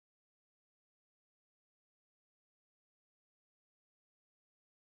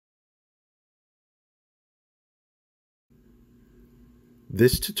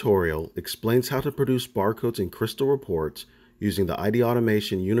This tutorial explains how to produce barcodes in Crystal reports using the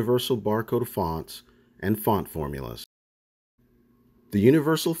IDAutomation Universal Barcode fonts and font formulas. The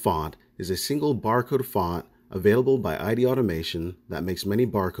Universal font is a single barcode font available by IDAutomation that makes many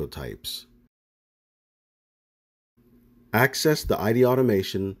barcode types. Access the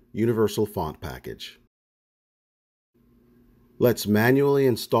IDAutomation Universal Font package. Let's manually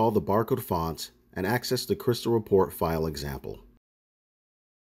install the barcode fonts and access the Crystal report file example.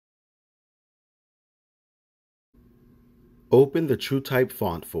 Open the TrueType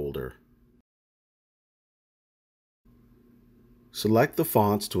font folder. Select the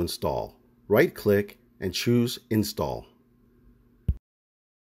fonts to install. Right-click and choose Install.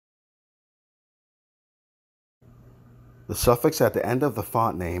 The suffix at the end of the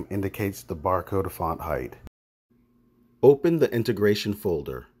font name indicates the barcode font height. Open the Integration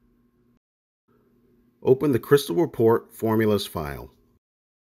folder. Open the Crystal Report Formulas file.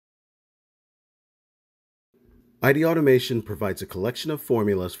 IDAutomation provides a collection of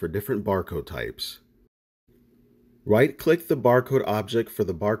formulas for different barcode types. Right-click the barcode object for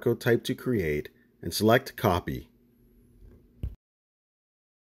the barcode type to create and select Copy.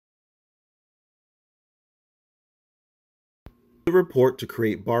 The report to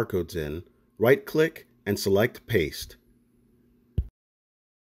create barcodes in, right-click and select Paste.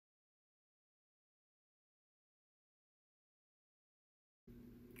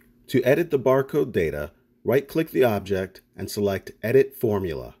 To edit the barcode data, right-click the object and select Edit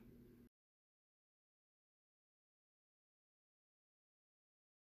Formula.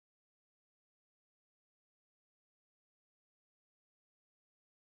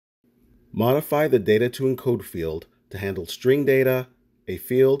 Modify the Data to Encode field to handle string data, a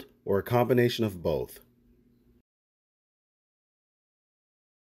field, or a combination of both.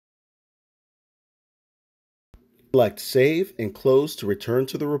 Select Save and Close to return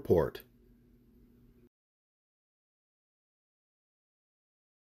to the report.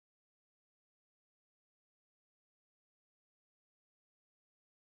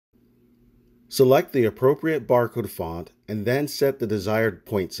 Select the appropriate barcode font and then set the desired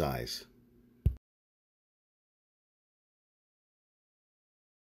point size.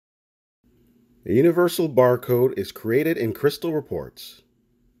 A universal barcode is created in Crystal reports.